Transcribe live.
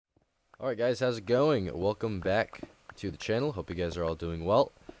Alright guys, how's it going? Welcome back to the channel. Hope you guys are all doing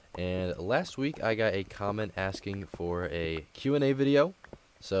well. And last week I got a comment asking for a Q&A video.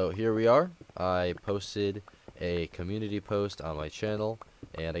 So here we are. I posted a community post on my channel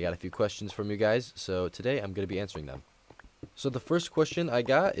and I got a few questions from you guys. So today I'm going to be answering them. So the first question I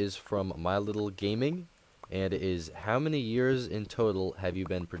got is from My Little Gaming, and it is, how many years in total have you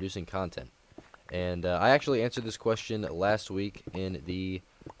been producing content? And I actually answered this question last week in the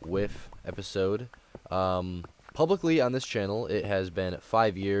Whiff episode. Publicly on this channel, it has been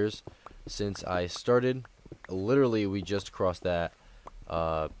 5 years since I started. Literally, we just crossed that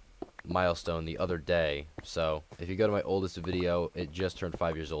milestone the other day. So if you go to my oldest video, it just turned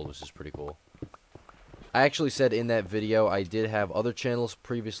 5 years old, which is pretty cool. I actually said in that video I did have other channels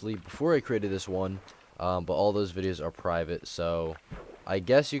previously before I created this one, but all those videos are private, so I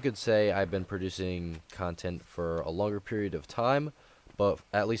guess you could say I've been producing content for a longer period of time, but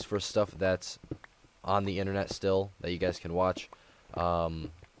at least for stuff that's on the internet still that you guys can watch,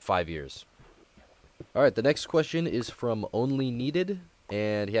 5 years. Alright, the next question is from Only Needed,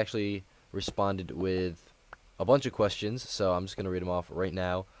 and he actually responded with a bunch of questions, so I'm just going to read them off right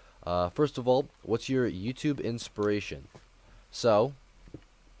now. First of all, what's your YouTube inspiration? So,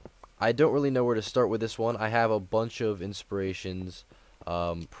 I don't really know where to start with this one. I have a bunch of inspirations.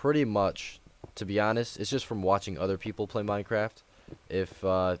 Pretty much, to be honest, it's just from watching other people play Minecraft. If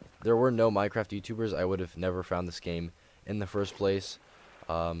there were no Minecraft YouTubers, I would have never found this game in the first place.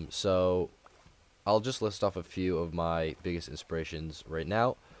 So, I'll just list off a few of my biggest inspirations right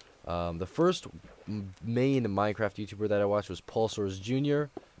now. The first main Minecraft YouTuber that I watched was Paulsource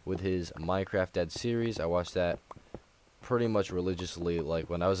Jr. with his Minecraft Dead series. I watched that pretty much religiously, like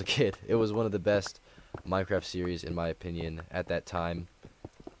when I was a kid. It was one of the best Minecraft series in my opinion at that time.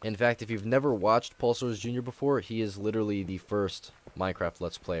 In fact, if you've never watched Paulsource Jr. before, he is literally the first Minecraft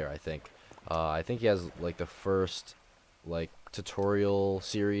Let's Player, I think. I think he has like the first like tutorial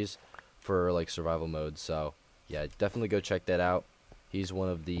series for like survival mode. So yeah, definitely go check that out. He's one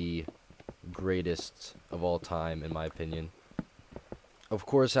of the greatest of all time in my opinion. Of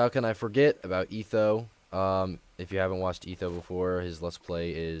course, how can I forget about Etho? If you haven't watched Etho before, his Let's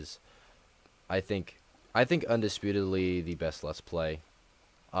Play is, I think undisputedly the best Let's Play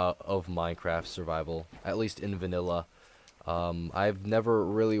of Minecraft survival, at least in vanilla. I've never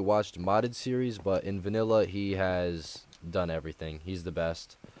really watched modded series, but in vanilla he has done everything. He's the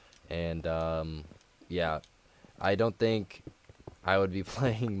best, and yeah, I don't think I would be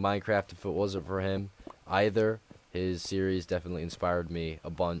playing Minecraft if it wasn't for him either. His series definitely inspired me a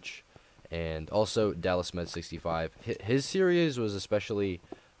bunch, and also Dallas Med 65. His series was especially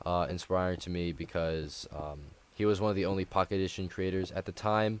inspiring to me because he was one of the only Pocket Edition creators at the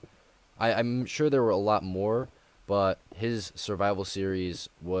time. I'm sure there were a lot more, but his survival series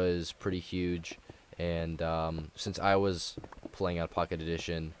was pretty huge, and since I was playing on Pocket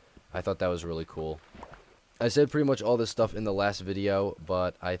Edition, I thought that was really cool. I said pretty much all this stuff in the last video,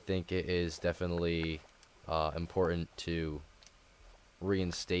 but I think it is definitely important to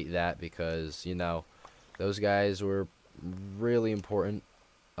reinstate that because, you know, those guys were really important,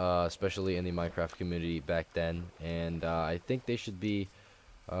 especially in the Minecraft community back then, and I think they should be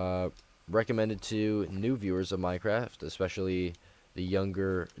recommended to new viewers of Minecraft, especially the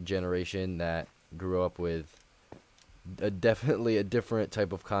younger generation that grew up with definitely a different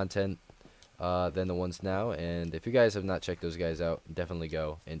type of content than the ones now. And if you guys have not checked those guys out, definitely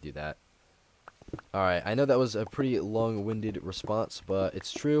go and do that. Alright, I know that was a pretty long-winded response, but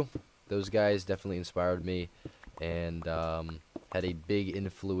it's true. Those guys definitely inspired me and had a big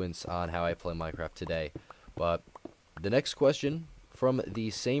influence on how I play Minecraft today. But the next question from the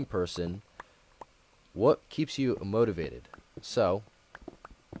same person, what keeps you motivated? So,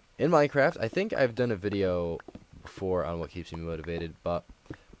 in Minecraft, I think I've done a video before on what keeps me motivated, but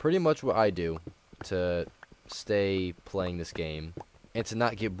pretty much what I do to stay playing this game and to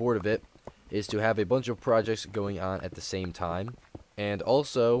not get bored of it is to have a bunch of projects going on at the same time, and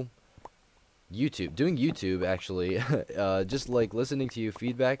also YouTube. Doing YouTube, actually, just like listening to you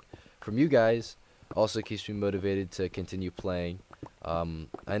feedback from you guys also keeps me motivated to continue playing.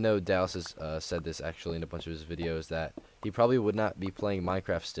 I know Dallas has said this actually in a bunch of his videos, that he probably would not be playing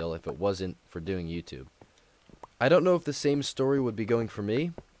Minecraft still if it wasn't for doing YouTube. I don't know if the same story would be going for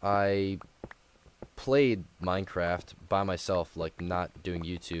me. I played Minecraft by myself, like not doing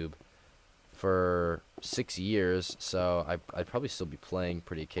YouTube, for 6 years, so I'd probably still be playing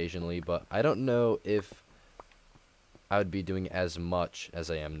pretty occasionally, but I don't know if I would be doing as much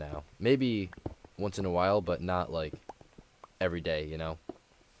as I am now. Maybe once in a while, but not like every day, you know.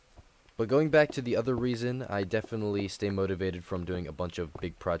 But going back to the other reason, I definitely stay motivated from doing a bunch of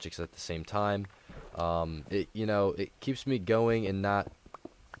big projects at the same time. It keeps me going and not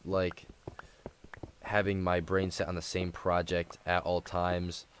like having my brain set on the same project at all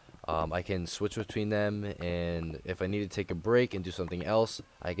times. I can switch between them, and if I need to take a break and do something else,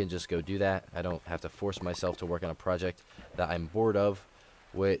 I can just go do that. I don't have to force myself to work on a project that I'm bored of,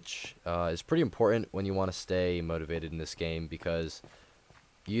 which is pretty important when you want to stay motivated in this game, because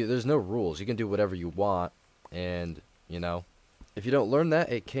there's no rules. You can do whatever you want, and if you don't learn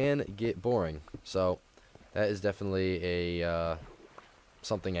that, it can get boring. So that is definitely a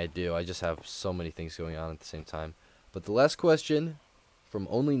something I do. I just have so many things going on at the same time. But the last question from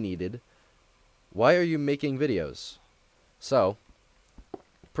Only Needed: why are you making videos? So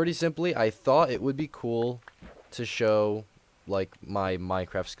pretty simply, I thought it would be cool to show like my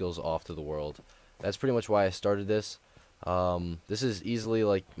Minecraft skills off to the world. That's pretty much why I started this. This is easily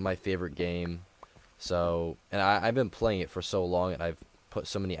like my favorite game. So, and I've been playing it for so long, and I've put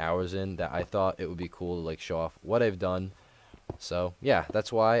so many hours in that I thought it would be cool to like show off what I've done. So yeah,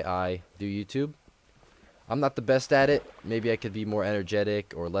 that's why I do YouTube. I'm not the best at it. Maybe I could be more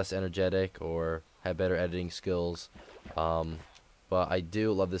energetic or less energetic or have better editing skills. But I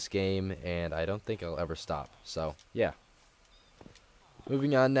do love this game, and I don't think I'll ever stop. So yeah.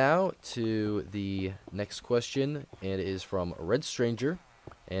 Moving on now to the next question, and it is from Red Stranger.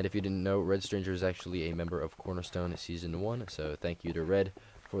 And if you didn't know, Red Stranger is actually a member of Cornerstone Season 1, so thank you to Red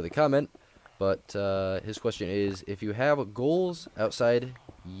for the comment. But his question is, if you have goals outside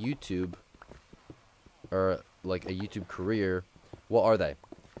YouTube, or like a YouTube career, what are they?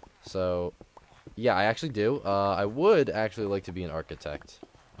 So, yeah, I actually do. I would actually like to be an architect.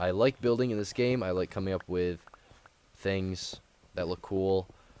 I like building in this game. I like coming up with things that look cool.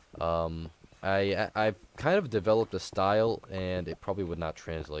 I've kind of developed a style, and it probably would not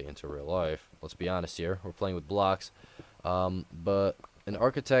translate into real life. Let's be honest here. We're playing with blocks. But being an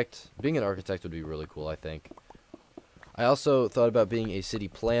architect would be really cool, I think. I also thought about being a city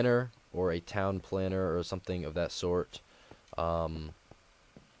planner or a town planner or something of that sort. I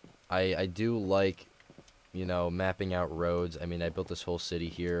do like, mapping out roads. I mean, I built this whole city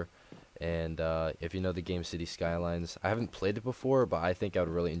here. And if you know the game City Skylines, I haven't played it before, but I think I would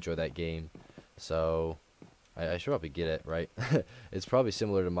really enjoy that game. So I should probably get it, right? It's probably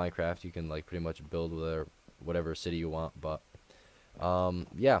similar to Minecraft. You can like pretty much build whatever city you want. But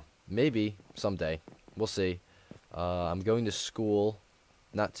yeah, maybe someday. We'll see. I'm going to school,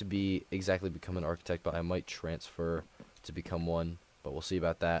 not to be exactly become an architect, but I might transfer to become one. But we'll see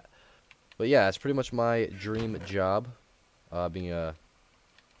about that. But yeah, it's pretty much my dream job, being a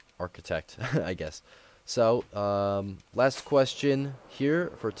architect, I guess. So, last question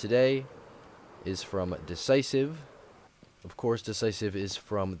here for today is from Decisive. Of course, Decisive is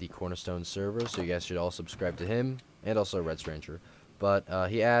from the Cornerstone server, so you guys should all subscribe to him, and also Red Stranger. But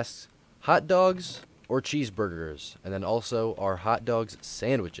he asks, hot dogs or cheeseburgers? And then also, are hot dogs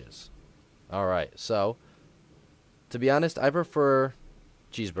sandwiches? Alright, so, to be honest, I prefer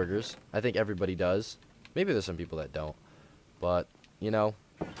cheeseburgers. I think everybody does. Maybe there's some people that don't. But,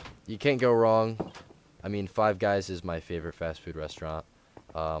 you can't go wrong. I mean, Five Guys is my favorite fast food restaurant.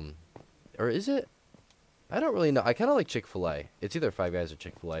 Or is it? I don't really know. I kind of like Chick-fil-A. It's either Five Guys or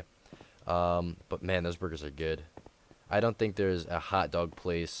Chick-fil-A. But man, those burgers are good. I don't think there's a hot dog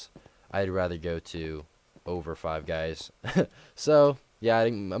place I'd rather go to over Five Guys. So, yeah,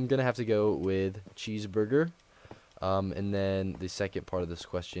 I'm going to have to go with cheeseburger. And then the second part of this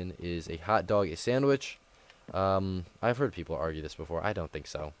question is a hot dog, a sandwich. I've heard people argue this before. I don't think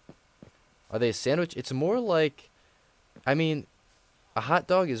so. Are they a sandwich? It's more like, I mean, a hot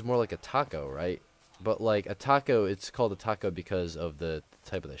dog is more like a taco, right? But like a taco, it's called a taco because of the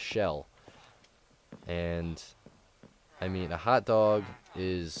type of the shell. And I mean, a hot dog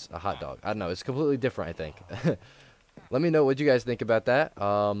is a hot dog. I don't know. It's completely different, I think. Let me know what you guys think about that.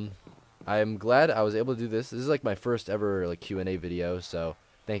 I'm glad I was able to do this. This is like my first ever like Q&A video. So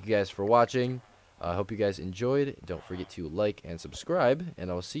thank you guys for watching. I hope you guys enjoyed. Don't forget to like and subscribe,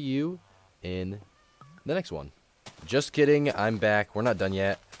 and I'll see you in the next one. Just kidding, I'm back. We're not done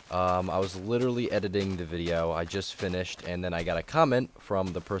yet. I was literally editing the video. I just finished, and then I got a comment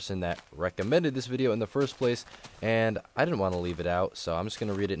from the person that recommended this video in the first place, and I didn't want to leave it out, so I'm just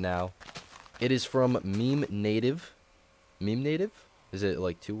going to read it now. It is from Meme Native. Meme Native? Is it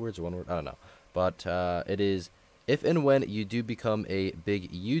like 2 words or 1 word? I don't know. But it is, if and when you do become a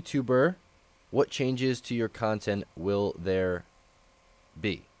big YouTuber, what changes to your content will there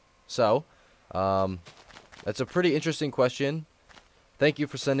be? So, that's a pretty interesting question. Thank you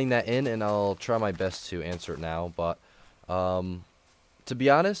for sending that in, and I'll try my best to answer it now. But, to be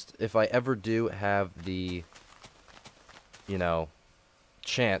honest, if I ever do have the, you know,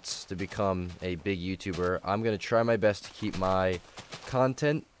 chance to become a big YouTuber, I'm going to try my best to keep my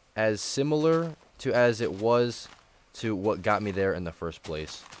content as similar to as it was to what got me there in the first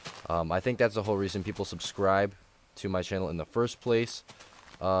place. I think that's the whole reason people subscribe to my channel in the first place.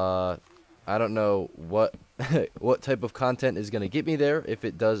 I don't know what what type of content is going to get me there if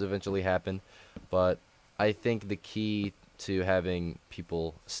it does eventually happen, but I think the key to having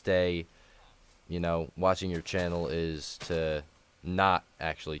people stay, you know, watching your channel is to not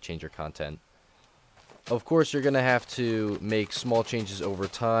actually change your content. Of course, you're going to have to make small changes over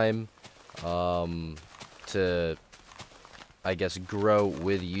time to, I guess, grow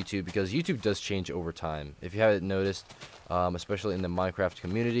with YouTube, because YouTube does change over time. If you haven't noticed, especially in the Minecraft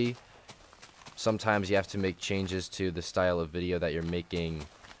community, sometimes you have to make changes to the style of video that you're making.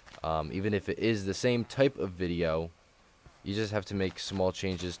 Even if it is the same type of video, you just have to make small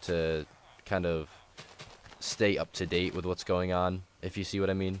changes to kind of stay up to date with what's going on, if you see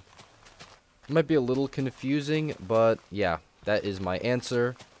what I mean. It might be a little confusing, but yeah, that is my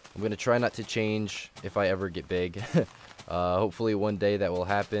answer. I'm going to try not to change if I ever get big. Hopefully one day that will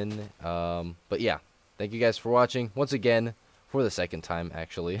happen. But yeah, thank you guys for watching once again, for the second time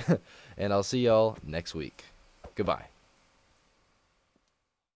actually. And I'll see y'all next week. Goodbye.